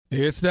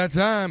It's that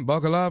time.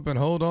 Buckle up and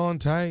hold on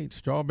tight.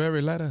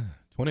 Strawberry Letter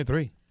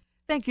 23.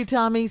 Thank you,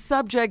 Tommy.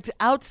 Subject,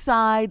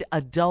 outside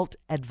adult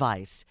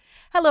advice.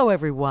 Hello,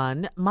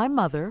 everyone. My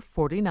mother,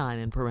 49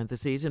 in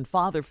parentheses, and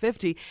father,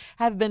 50,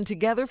 have been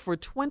together for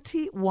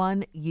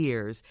 21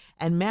 years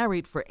and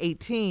married for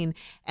 18.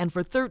 And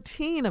for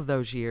 13 of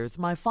those years,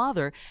 my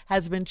father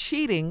has been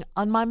cheating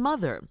on my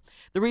mother.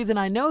 The reason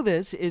I know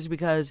this is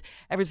because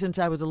ever since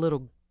I was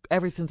little,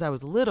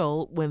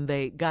 when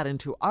they got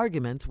into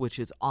arguments, which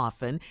is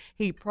often,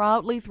 he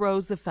proudly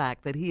throws the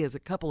fact that he has a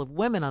couple of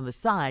women on the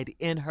side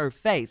in her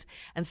face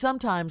and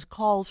sometimes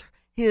calls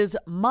his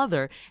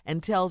mother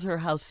and tells her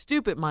how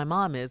stupid my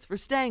mom is for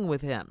staying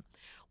with him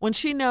when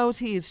she knows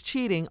he is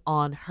cheating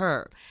on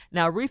her.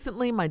 Now,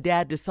 recently, my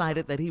dad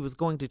decided that he was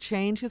going to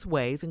change his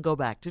ways and go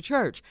back to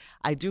church.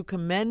 I do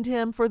commend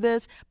him for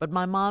this, but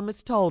my mom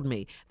has told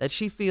me that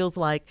she feels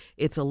like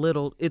it's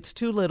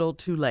too little,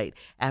 too late.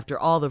 After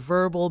all the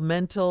verbal,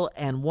 mental,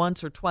 and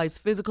once or twice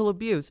physical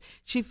abuse,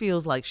 she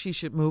feels like she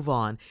should move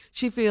on.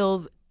 She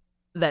feels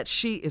that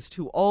she is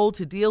too old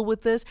to deal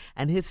with this,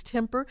 and his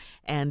temper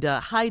and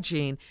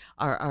hygiene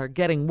are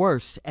getting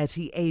worse as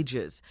he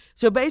ages.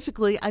 So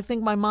basically, I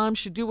think my mom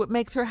should do what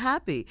makes her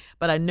happy,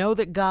 but I know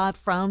that God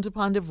frowns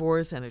upon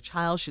divorce and a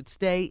child should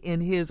stay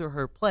in his or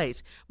her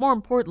place. More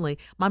importantly,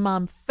 my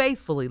mom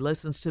faithfully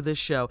listens to this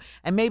show,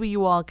 and maybe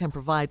you all can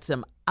provide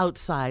some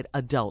outside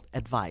adult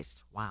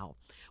advice. Wow.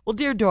 Well,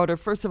 dear daughter,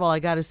 first of all, I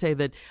got to say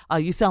that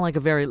you sound like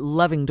a very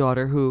loving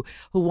daughter who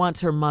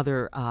wants her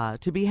mother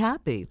to be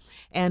happy.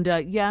 And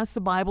yes, the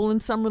Bible and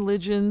some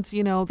religions,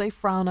 they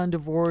frown on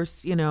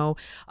divorce,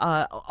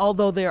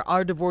 although there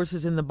are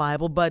divorces in the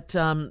Bible. But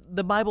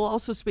the Bible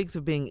also speaks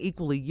of being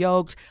equally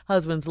yoked,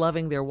 husbands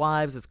loving their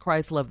wives as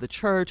Christ loved the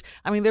church.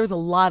 I mean, there's a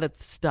lot of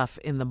stuff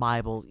in the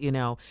Bible,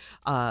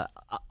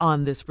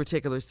 on this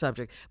particular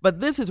subject. But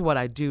this is what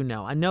I do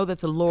know. I know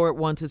that the Lord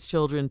wants his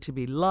children to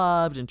be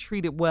loved and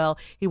treated well.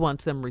 He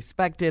wants them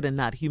respected and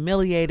not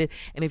humiliated.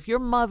 And if your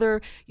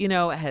mother,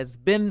 has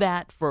been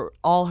that for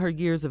all her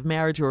years of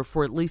marriage or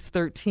for at least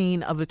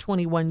 13 of the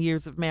 21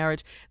 years of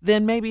marriage,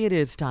 then maybe it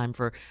is time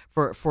for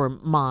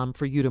mom,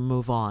 for you to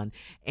move on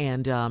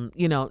and,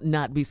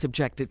 not be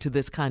subjected to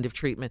this kind of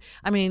treatment.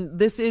 I mean,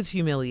 this is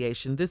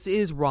humiliation. This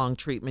is wrong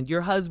treatment.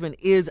 Your husband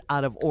is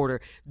out of order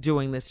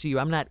doing this to you.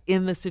 I'm not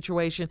in this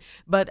situation,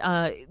 but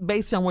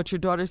based on what your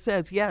daughter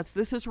says, yes,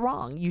 this is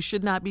wrong. You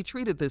should not be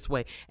treated this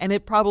way. And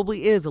it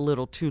probably is a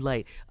little too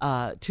late,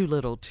 too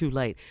little, too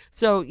late.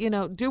 So,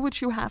 do what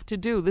you have to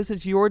do. This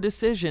is your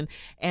decision.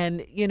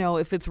 And,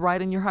 if it's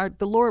right in your heart,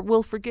 the Lord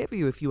will forgive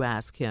you if you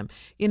ask him,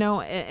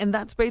 and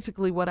that's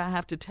basically what I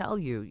have to tell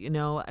you.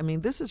 I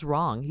mean, this is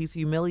wrong. He's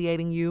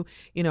humiliating you,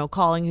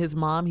 calling his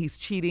mom. He's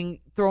cheating,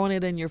 throwing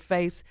it in your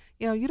face.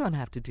 You don't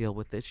have to deal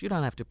with this. You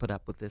don't have to put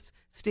up with this.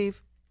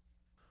 Steve?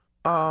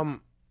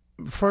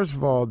 First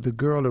of all, the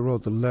girl that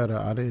wrote the letter,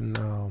 I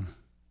didn't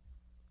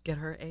get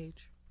her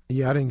age.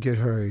 Yeah, I didn't get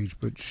her age,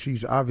 but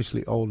she's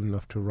obviously old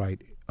enough to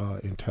write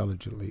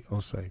intelligently, I'll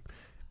say,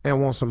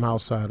 and want some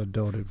outside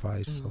adult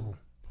advice. Mm-hmm.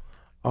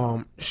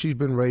 So she's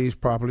been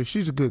raised properly.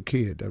 She's a good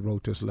kid that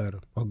wrote this letter,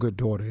 a good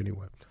daughter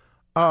anyway.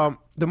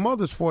 The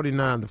mother's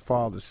 49, the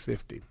father's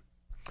 50.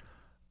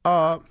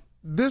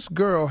 This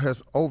girl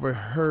has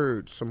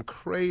overheard some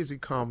crazy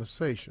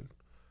conversation.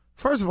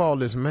 First of all,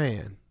 this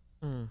man,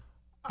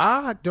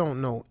 I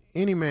don't know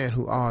any man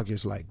who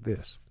argues like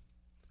this.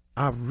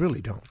 I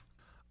really don't.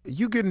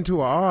 You get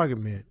into an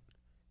argument,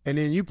 and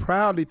then you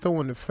proudly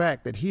throw in the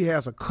fact that he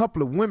has a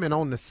couple of women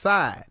on the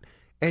side,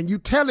 and you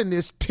telling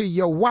this to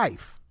your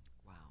wife.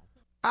 Wow.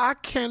 I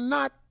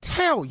cannot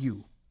tell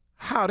you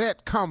how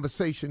that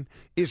conversation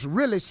is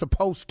really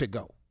supposed to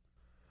go.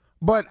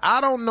 But I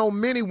don't know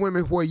many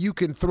women where you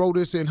can throw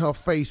this in her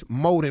face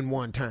more than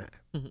one time.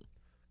 Mm-hmm.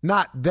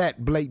 Not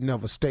that blatant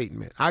of a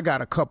statement. I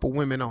got a couple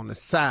women on the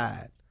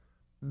side.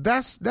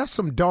 That's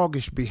some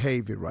doggish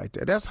behavior right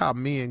there. That's how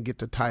men get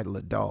the title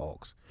of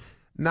dogs.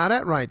 Now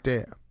that right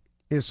there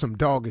is some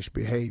doggish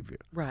behavior.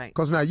 Right.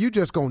 Because now you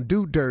just going to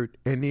do dirt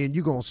and then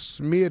you going to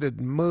smear the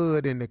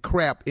mud and the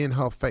crap in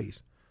her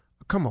face.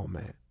 Come on,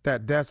 man.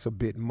 That's a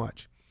bit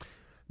much.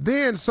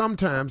 Then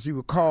sometimes you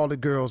would call the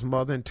girl's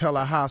mother and tell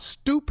her how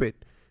stupid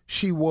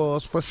she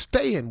was for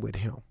staying with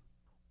him.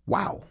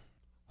 Wow.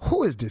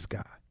 Who is this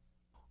guy?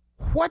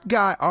 What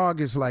guy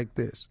argues like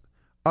this?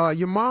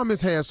 Your mom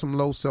has had some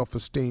low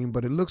self-esteem,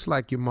 but it looks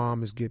like your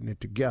mom is getting it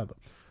together.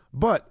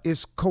 But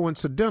it's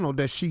coincidental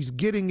that she's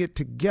getting it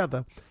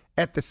together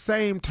at the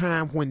same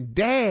time when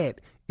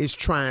dad is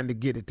trying to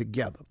get it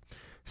together.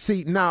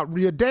 See, now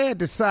your dad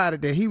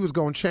decided that he was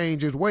going to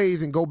change his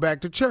ways and go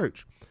back to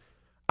church.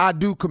 I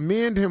do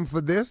commend him for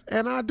this,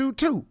 and I do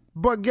too.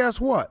 But guess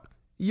what?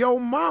 Your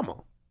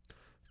mama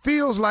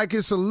feels like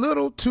it's a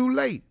little too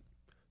late.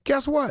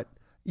 Guess what?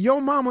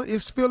 Your mama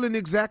is feeling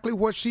exactly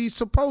what she's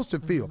supposed to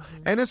feel.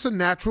 Mm-hmm. And it's a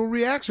natural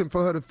reaction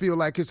for her to feel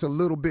like it's a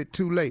little bit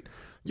too late.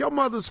 Your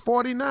mother's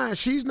 49.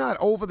 She's not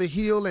over the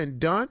hill and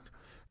done.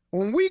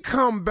 When we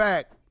come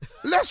back,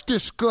 let's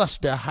discuss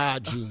the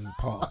hygiene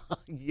part.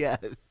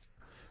 Yes.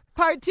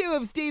 Part 2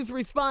 of Steve's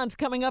response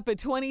coming up at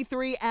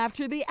 23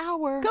 after the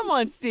hour. Come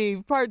on,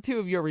 Steve. Part 2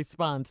 of your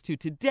response to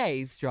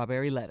today's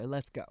Strawberry Letter.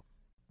 Let's go.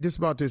 Just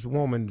about this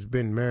woman who's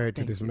been married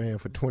to this man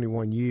for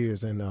 21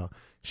 years, and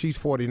she's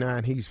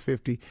 49, he's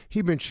 50.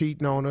 He been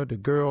cheating on her.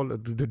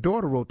 The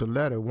daughter wrote the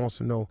letter, wants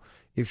to know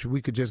if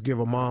we could just give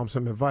her mom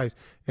some advice.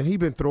 And he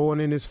been throwing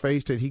in his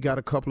face that he got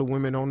a couple of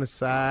women on the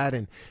side,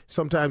 and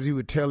sometimes he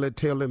would tell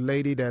the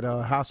lady that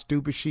how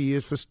stupid she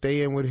is for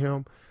staying with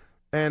him,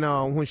 and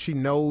when she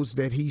knows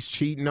that he's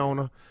cheating on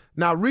her.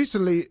 Now,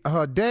 recently,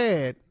 her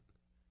dad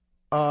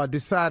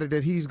decided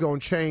that he's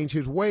going to change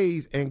his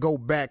ways and go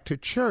back to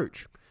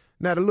church.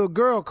 Now, the little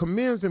girl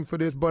commends him for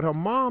this, but her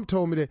mom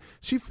told me that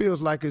she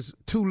feels like it's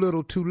too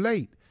little too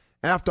late.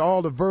 After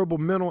all the verbal,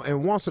 mental,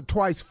 and once or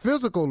twice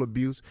physical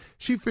abuse,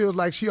 she feels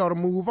like she ought to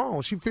move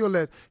on. She feels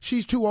that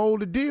she's too old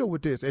to deal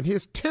with this, and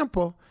his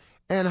temper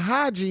and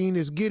hygiene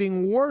is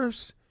getting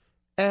worse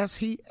as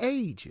he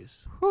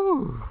ages.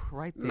 Whew,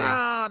 right there.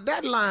 Nah,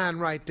 that line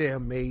right there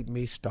made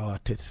me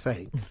start to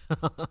think.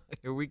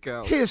 Here we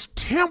go. His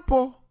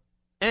temper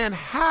and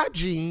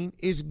hygiene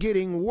is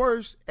getting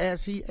worse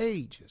as he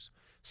ages.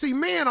 See,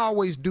 men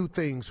always do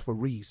things for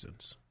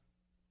reasons.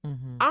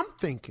 Mm-hmm. I'm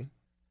thinking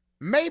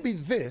maybe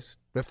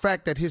the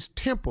fact that his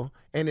temper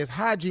and his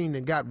hygiene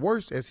got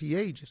worse as he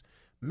ages,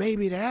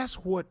 maybe that's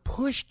what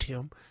pushed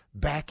him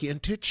back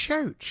into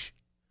church.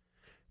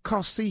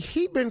 'Cause, see,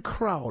 he been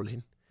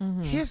crawling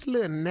his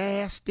little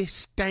nasty,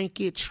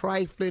 stanky,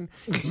 trifling,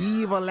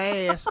 evil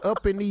ass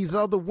up in these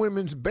other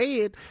women's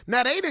bed.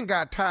 Now, they done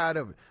got tired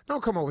of it.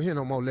 Don't come over here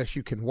no more unless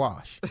you can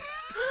wash.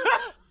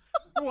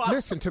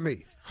 Listen to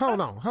me.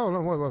 Hold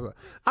on, wait.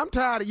 I'm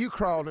tired of you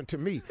crawling to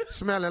me,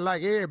 smelling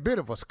like every bit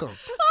of a skunk.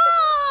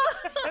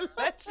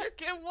 Unless you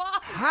can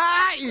walk.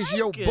 How is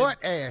your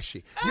butt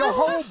ashy? Your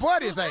whole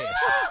butt is ashy.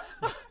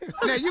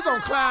 Now you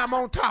gonna climb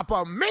on top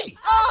of me.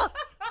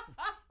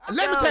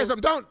 Let me tell you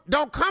something.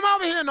 Don't come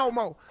over here no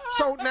more.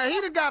 So now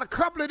he done got a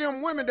couple of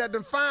them women that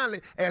done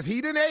finally, as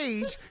he done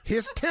aged,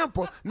 his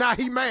temper, now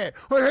he mad.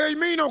 What the hell you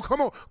mean don't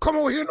come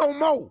over here no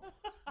more?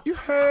 You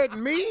heard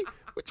me?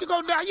 What you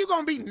gonna do? You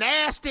gonna be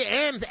nasty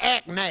and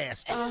act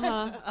nasty.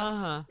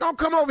 Don't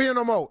come over here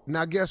no more.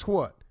 Now guess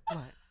what? What?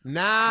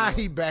 Now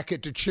he back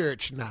at the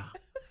church now.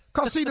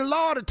 'Cause see, the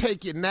Lord will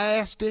take you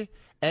nasty,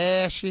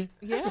 ashy,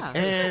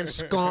 and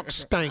skunk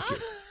stinky.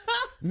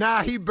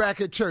 Now he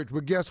back at church,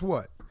 but guess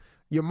what?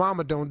 Your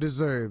mama don't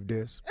deserve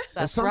this.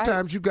 And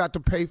sometimes you got to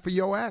pay for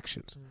your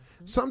actions.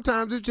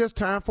 Sometimes it's just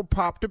time for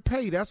Pop to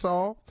pay, that's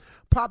all.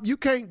 Pop, you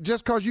can't,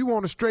 just 'cause you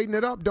want to straighten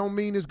it up don't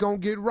mean it's gonna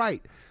get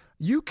right.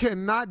 You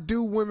cannot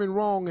do women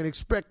wrong and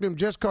expect them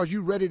just 'cause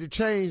you ready to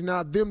change,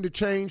 now them to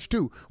change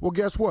too. Well,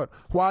 guess what?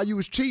 While you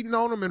was cheating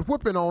on them and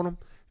whipping on them,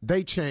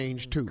 they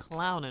changed too.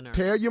 Clowning her.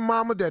 Tell your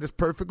mama that it's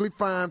perfectly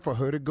fine for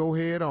her to go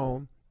head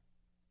on.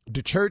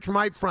 The church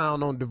might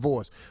frown on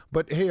divorce,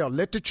 but hell,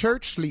 let the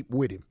church sleep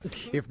with him.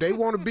 If they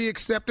want to be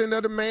accepting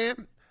of the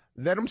man,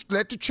 let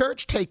the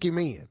church take him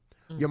in.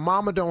 Your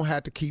mama don't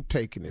have to keep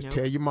taking this. Nope.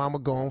 Tell your mama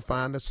go and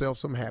find herself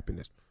some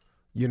happiness,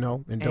 and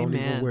don't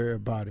even worry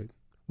about it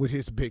with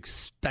his big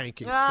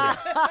stanky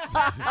self.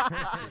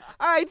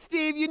 All right,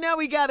 Steve,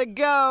 we got to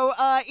go.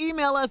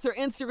 Email us or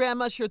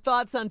Instagram us your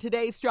thoughts on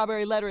today's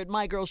Strawberry Letter at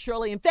My Girl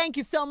Shirley. And thank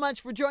you so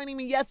much for joining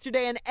me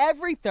yesterday and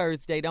every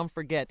Thursday. Don't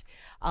forget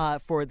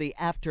for the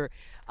after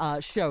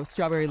show,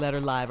 Strawberry Letter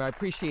Live. I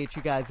appreciate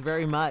you guys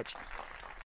very much.